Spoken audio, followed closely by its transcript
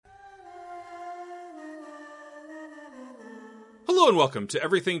Hello and welcome to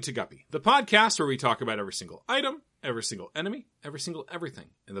Everything to Guppy, the podcast where we talk about every single item, every single enemy, every single everything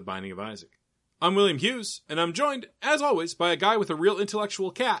in the Binding of Isaac. I'm William Hughes, and I'm joined, as always, by a guy with a real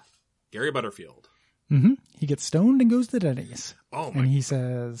intellectual cat, Gary Butterfield. Mm-hmm. He gets stoned and goes to Denny's. Oh my! And he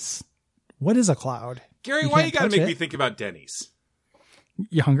says, "What is a cloud?" Gary, why you gotta make me think about Denny's?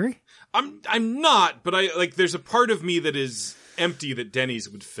 You hungry? I'm not, but there's a part of me that is empty that Denny's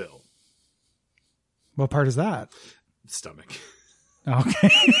would fill. What part is that? Stomach. Okay,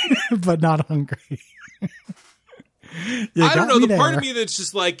 but not hungry. I don't know. The part of me that's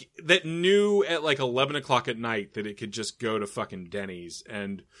just like, that knew at like 11 o'clock at night that it could just go to fucking Denny's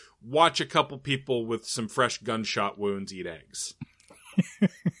and watch a couple people with some fresh gunshot wounds eat eggs.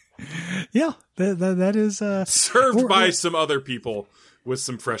 Yeah, that is served by some other people with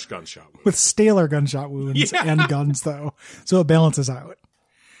some fresh gunshot wounds. With staler gunshot wounds and guns, though, so it balances out.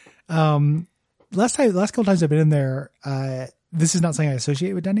 Last couple times I've been in there, this is not something I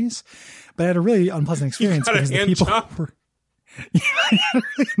associate with Denny's, but I had a really unpleasant experience because the people were. Yeah, I had a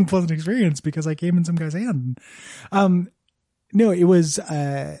really unpleasant experience because I came in some guy's hand. No, it was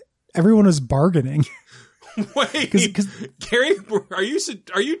everyone was bargaining. Wait, Gary, are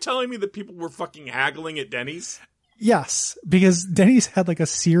you telling me that people were fucking haggling at Denny's? Yes, because Denny's had like a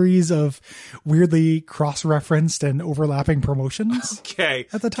series of weirdly cross-referenced and overlapping promotions. Okay,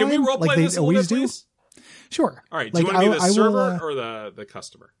 at the time, can we roleplay like this they always do? Please? Sure. All right. Do you want to be the server or the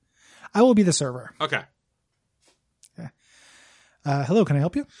customer? I will be the server. Okay. Hello, can I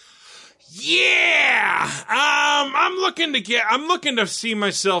help you? Yeah. I'm looking to see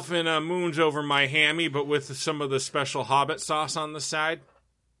myself in Moons Over My Hammy, but with some of the special Hobbit sauce on the side.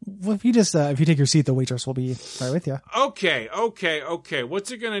 Well, if you take your seat, the waitress will be right with you. Okay.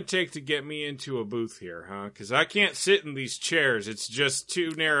 What's it going to take to get me into a booth here, huh? Because I can't sit in these chairs. It's just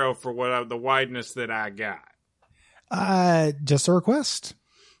too narrow for the wideness that I got. Just a request.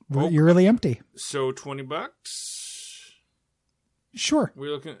 Okay. You're really empty. So $20? Sure. We're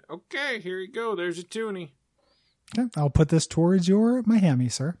looking. Okay, here you go. There's a toonie. Okay, I'll put this towards my hammy,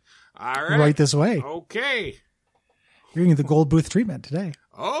 sir. All right. Right this way. Okay. You're getting the gold booth treatment today.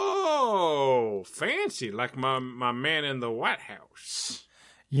 Oh, fancy, like my man in the White House.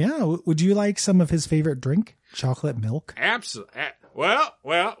 Yeah, would you like some of his favorite drink? Chocolate milk? Absolutely. Well.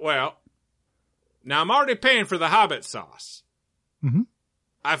 Now, I'm already paying for the Hobbit sauce. Mm-hmm.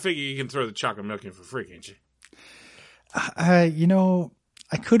 I figure you can throw the chocolate milk in for free, can't you?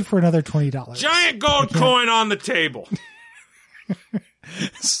 I could for another $20. Giant gold coin on the table.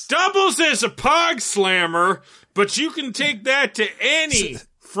 Doubles as a pog slammer, but you can take that to any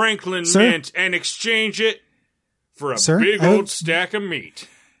Franklin Mint and exchange it for a big old stack of meat.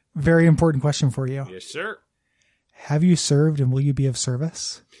 Very important question for you. Yes, sir. Have you served and will you be of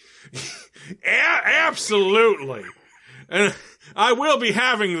service? Absolutely. And I will be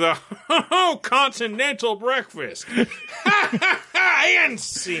having the continental breakfast. And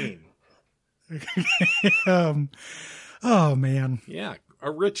scene. Oh, man. Yeah,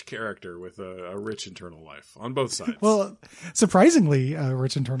 a rich character with a rich internal life on both sides. Well, surprisingly, a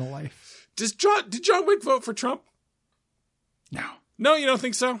rich internal life. Did John Wick vote for Trump? No. No, you don't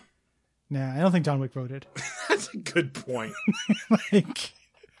think so? Nah, I don't think John Wick voted. That's a good point.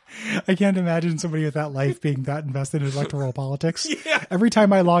 I can't imagine somebody with that life being that invested in electoral politics. Yeah. Every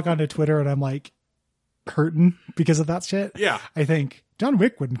time I log onto Twitter and I'm like hurting because of that shit, yeah, I think John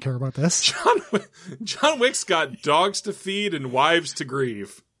Wick wouldn't care about this. John Wick's got dogs to feed and wives to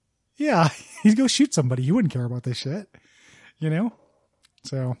grieve. Yeah, he'd go shoot somebody. He wouldn't care about this shit,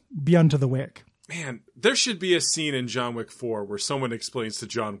 So be unto the Wick. Man, there should be a scene in John Wick 4 where someone explains to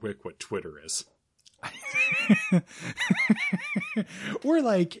John Wick what Twitter is. Or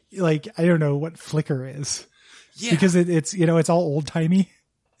like I don't know what Flickr is. Yeah. Because it's it's all old timey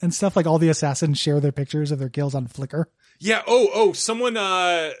and stuff. Like all the assassins share their pictures of their kills on Flickr. Yeah. Someone,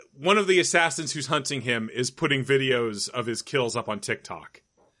 one of the assassins who's hunting him is putting videos of his kills up on TikTok.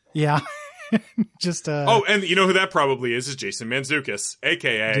 Yeah. Just and you know who that probably is Jason Mantzoukas,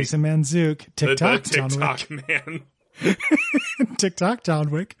 aka Jason Mantzoukas, TikTok, the TikTok man. TikTok John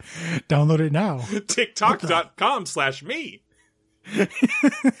Wick. Download it now. TikTok.com/me.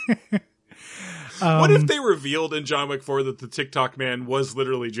 What if they revealed in John Wick 4 that the TikTok man was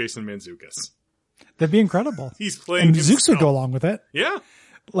literally Jason Mantzoukas? That'd be incredible. He's playing and Zooks would go along with it. Yeah.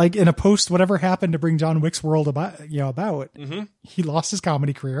 Like in a post, whatever happened to bring John Wick's world about. Mm-hmm. He lost his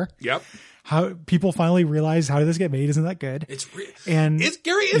comedy career. Yep. How people finally realize, how did this get made? Isn't that good? Isn't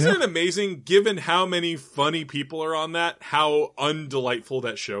it amazing, given how many funny people are on that, how undelightful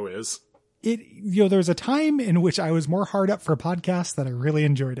that show is? There was a time in which I was more hard up for podcasts that I really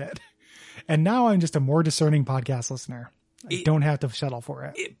enjoyed it. And now I'm just a more discerning podcast listener. I don't have to settle for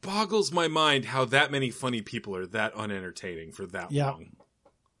it. It boggles my mind how that many funny people are that unentertaining for that long.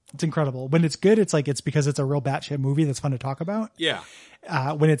 It's incredible. When it's good, it's like it's because it's a real batshit movie that's fun to talk about. Yeah.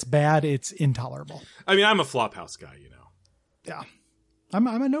 When it's bad, it's intolerable. I mean, I'm a Flophouse guy, you know. Yeah. I'm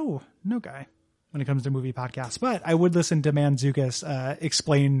a no guy when it comes to movie podcasts, but I would listen to Mantzoukas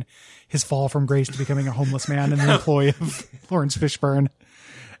explain his fall from grace to becoming a homeless man in the employ of Lawrence Fishburne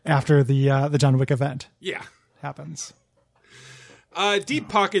after the John Wick event. Yeah. Happens. Deep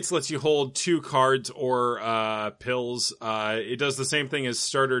Pockets lets you hold 2 cards or pills. It does the same thing as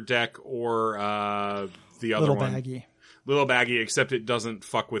Starter Deck or the other one. Little Baggy, except it doesn't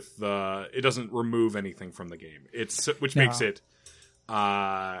fuck with it doesn't remove anything from the game. Which makes it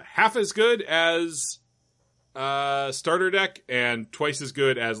half as good as Starter Deck and twice as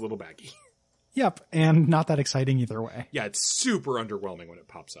good as Little Baggy. Yep, and not that exciting either way. Yeah, it's super underwhelming when it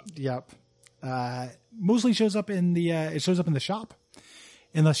pops up. Yep. Mostly shows up in the shop.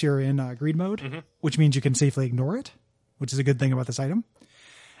 Unless you're in greed mode, which means you can safely ignore it, which is a good thing about this item.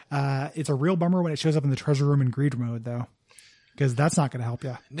 It's a real bummer when it shows up in the treasure room in greed mode, though, because that's not going to help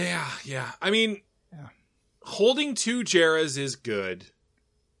you. Yeah. I mean, holding 2 Jaras is good,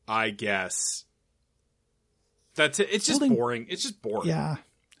 I guess. That's it. It's just boring. It's just boring. Yeah.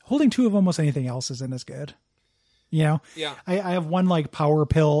 Holding 2 of almost anything else isn't as good. You know? Yeah. I have one like power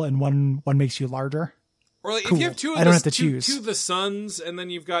pill and one makes you larger. Or like cool. If you have 2 of I don't have to choose. 2 of the Suns, and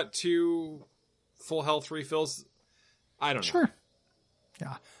then you've got 2 full health refills. I don't know. Sure.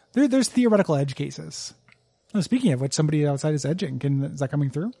 Yeah. There's theoretical edge cases. Oh, speaking of which, somebody outside is edging. Is that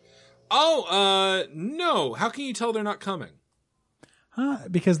coming through? Oh, no. How can you tell they're not coming?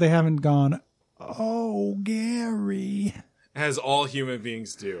 Because they haven't gone, oh, Gary. As all human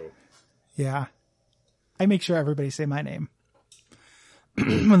beings do. Yeah. I make sure everybody say my name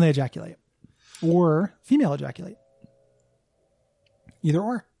when they ejaculate. Or female ejaculate. Either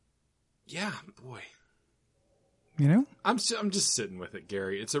or. Yeah, boy. You know? I'm just sitting with it,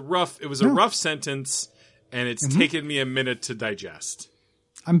 Gary. It was a rough sentence, and it's taken me a minute to digest.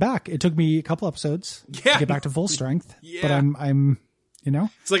 I'm back. It took me a couple episodes to get back to full strength. Yeah. But I'm you know?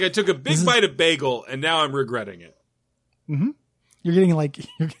 It's like I took a big bite of bagel, and now I'm regretting it. Mm-hmm. You're getting like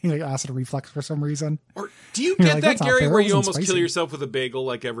acid reflux for some reason. Or do you get that, Gary, where you almost kill yourself with a bagel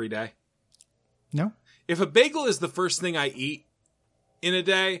like every day? No. If a bagel is the first thing I eat in a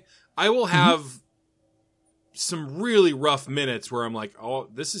day, I will have some really rough minutes where I'm like, oh,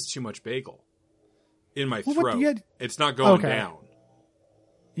 this is too much bagel in my throat. It's not going down.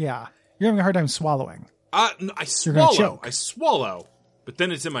 Yeah. You're having a hard time swallowing. No, I swallow, but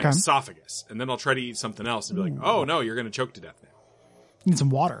then it's in my esophagus, and then I'll try to eat something else and be like, oh no, you're going to choke to death now. You need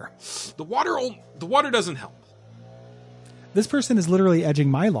some water. The water doesn't help. This person is literally edging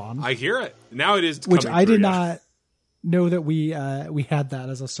my lawn. I hear it. Now it is which I did not know that we had that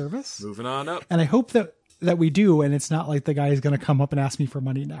as a service. Moving on up. And I hope that we do, and it's not like the guy is going to come up and ask me for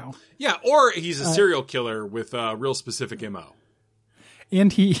money now. Yeah, or he's a serial killer with a real specific MO.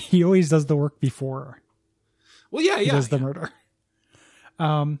 And he always does the work before. Well, yeah, he does the murder.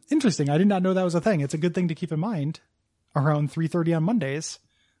 Interesting. I did not know that was a thing. It's a good thing to keep in mind. Around 3:30 on Mondays,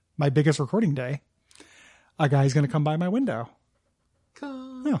 my biggest recording day, a guy's going to come by my window.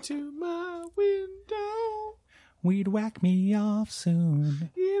 Come to my window. We'd whack me off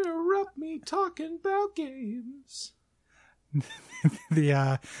soon. Interrupt me talking about games.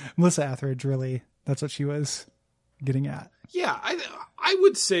 The Melissa Etheridge, really, that's what she was getting at. Yeah, I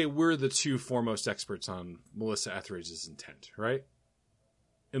would say we're the 2 foremost experts on Melissa Etheridge's intent, right?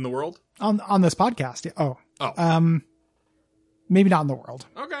 In the world? On this podcast. Yeah. Oh. Maybe not in the world.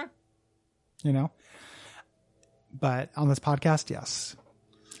 Okay. You know? But on this podcast, yes.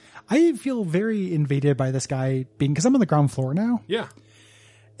 I feel very invaded by this guy because I'm on the ground floor now. Yeah.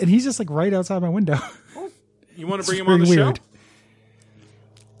 And he's just like right outside my window. Well, you want to bring him on the show?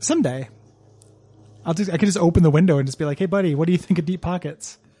 Someday. I could just open the window and just be like, hey buddy, what do you think of Deep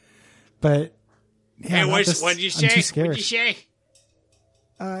Pockets? But hey, what did you say? What'd you say?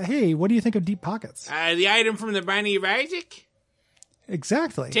 Hey, what do you think of Deep Pockets? The item from the Binding of Isaac?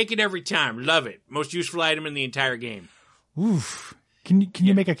 Exactly. Take it every time. Love it. Most useful item in the entire game. Oof. Can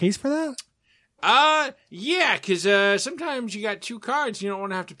you make a case for that? Yeah, because sometimes you got 2 cards and you don't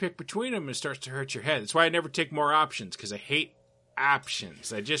want to have to pick between them and it starts to hurt your head. That's why I never take more options, because I hate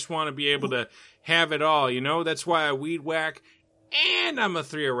options. I just want to be able to have it all, you know? That's why I weed whack, and I'm a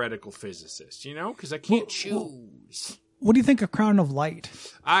theoretical physicist, you know? Because I can't choose. What do you think of Crown of Light?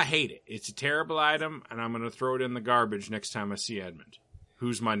 I hate it. It's a terrible item, and I'm going to throw it in the garbage next time I see Edmund,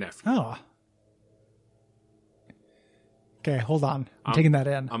 who's my nephew. Oh. Okay, hold on. I'm taking that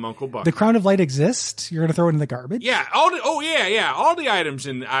in. I'm Uncle Buck. The Crown of Light exists? You're going to throw it in the garbage? Yeah. All the items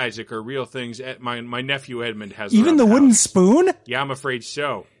in Isaac are real things. My nephew Edmund has. Even the wooden spoon? Yeah, I'm afraid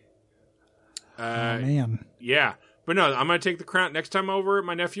so. Oh, man. Yeah. But no, I'm going to take the crown. Next time over at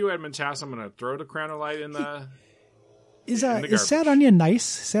my nephew Edmund's house, I'm going to throw the Crown of Light in the... Is Sad Onion nice?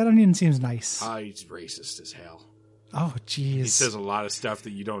 Sad Onion seems nice. He's racist as hell. Oh, jeez. He says a lot of stuff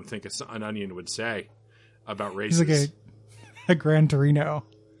that you don't think an onion would say about races. He's like a Gran Torino.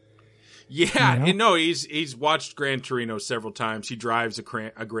 Yeah, you know? He's watched Gran Torino several times. He drives a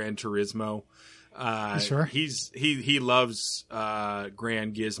Gran Turismo. Sure. He loves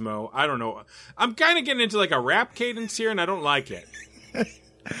Gran Gizmo. I don't know. I'm kind of getting into like a rap cadence here, and I don't like it.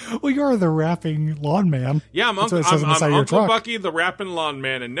 Well, you're the rapping lawn man. Yeah, I'm Uncle Bucky, the rapping lawn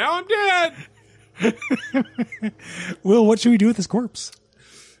man, and now I'm dead. Will, what should we do with this corpse?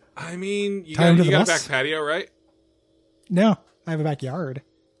 I mean, you got a back patio, right? No, I have a backyard.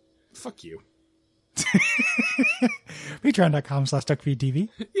 Fuck you. Patreon.com/DuckFeedTV.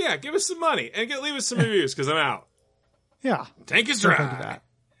 Yeah, give us some money and leave us some reviews because I'm out. Yeah. Tank is dry.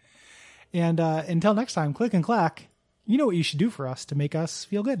 And until next time, click and clack. You know what you should do for us to make us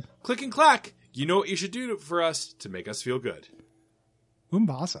feel good. Click and clack. You know what you should do for us to make us feel good.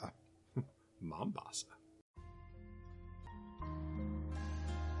 Umbasa. Mombasa.